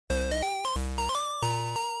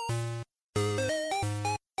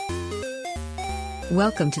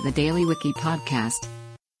Welcome to the Daily Wiki podcast,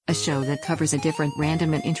 a show that covers a different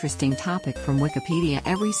random and interesting topic from Wikipedia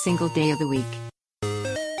every single day of the week.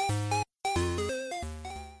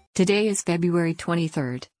 Today is February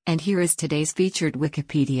 23rd, and here is today's featured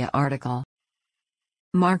Wikipedia article.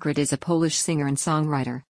 Margaret is a Polish singer and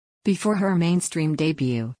songwriter. Before her mainstream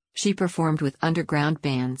debut, she performed with underground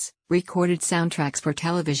bands, recorded soundtracks for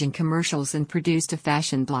television commercials and produced a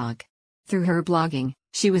fashion blog. Through her blogging,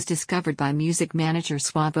 she was discovered by music manager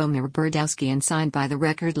Sławomir Berdowski and signed by the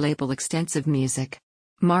record label Extensive Music.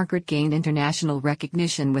 Margaret gained international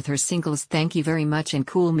recognition with her singles Thank You Very Much and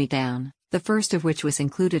Cool Me Down, the first of which was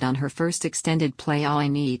included on her first extended play All I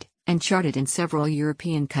Need, and charted in several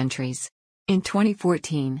European countries. In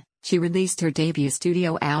 2014, she released her debut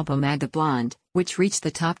studio album Agda Blonde, which reached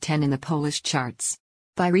the top 10 in the Polish charts.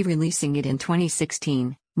 By re-releasing it in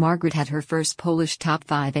 2016, Margaret had her first Polish top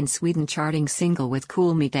 5 in Sweden charting single with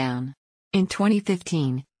Cool Me Down. In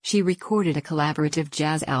 2015, she recorded a collaborative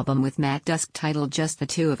jazz album with Matt Dusk titled Just the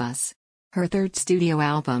Two of Us. Her third studio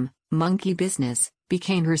album, Monkey Business,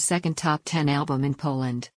 became her second top 10 album in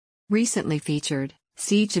Poland. Recently featured,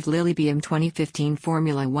 Siege of Lillebeem 2015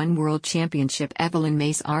 Formula One World Championship Evelyn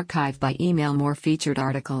Mace archive by email. More featured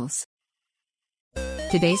articles.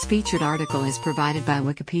 Today's featured article is provided by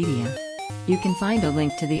Wikipedia. You can find a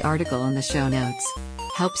link to the article in the show notes.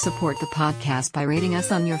 Help support the podcast by rating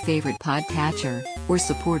us on your favorite podcatcher, or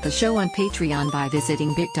support the show on Patreon by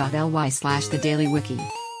visiting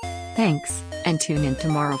bit.ly/thedailywiki. Thanks, and tune in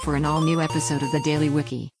tomorrow for an all-new episode of the Daily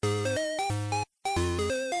Wiki.